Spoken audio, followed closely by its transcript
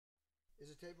Is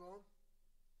the tape on?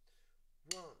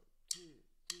 1, 2,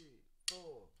 3, 4.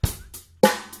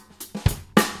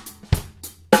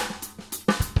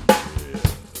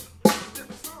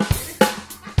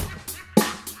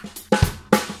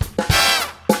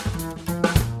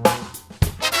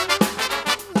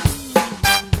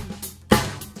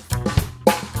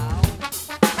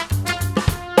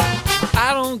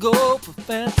 I don't go for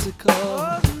fancy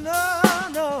cars,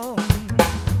 no.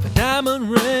 for diamond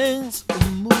rings or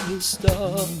movie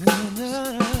stars.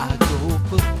 I go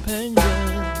for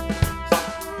penguins.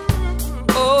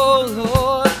 Oh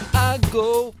Lord, I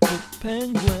go for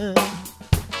penguins.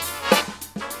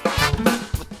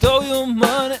 But throw your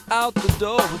money out the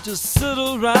door, or just sit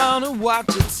around and watch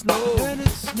it snow. Let it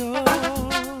snow,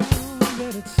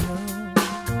 let it snow.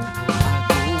 I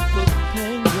go for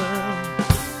penguins.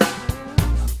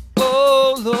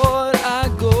 Oh Lord, I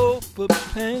go for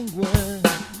penguins.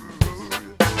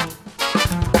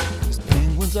 'Cause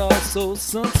penguins are so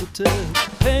sensitive.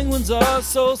 Penguins are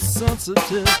so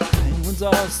sensitive. Penguins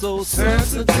are so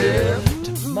sensitive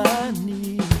to my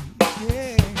needs.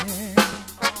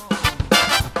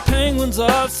 Penguins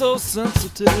are so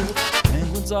sensitive.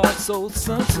 Penguins are so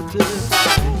sensitive.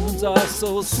 Penguins are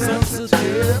so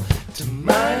sensitive to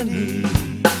my needs.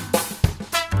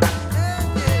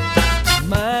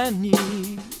 My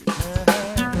need,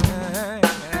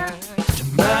 to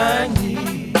my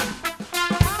need,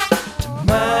 to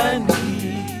my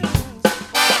need.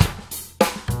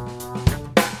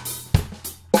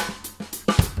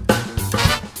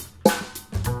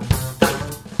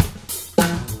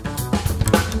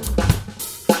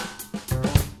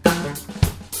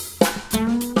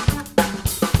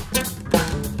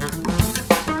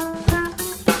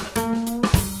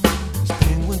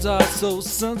 Penguins are so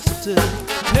sensitive.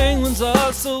 Penguins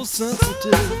are so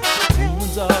sensitive.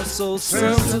 Penguins are so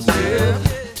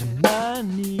sensitive to my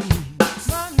needs.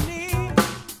 My needs,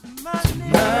 my To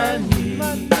my needs,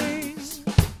 my needs. needs,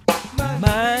 My needs.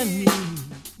 my needs,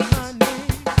 My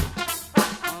needs.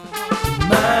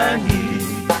 my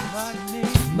needs, My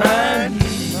needs. my My needs,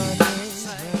 needs. my needs,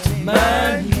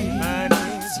 My needs.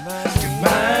 my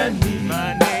needs,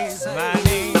 my needs, My needs. my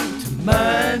needs.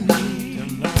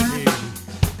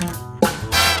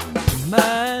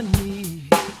 My needs.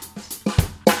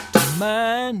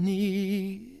 My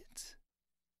needs.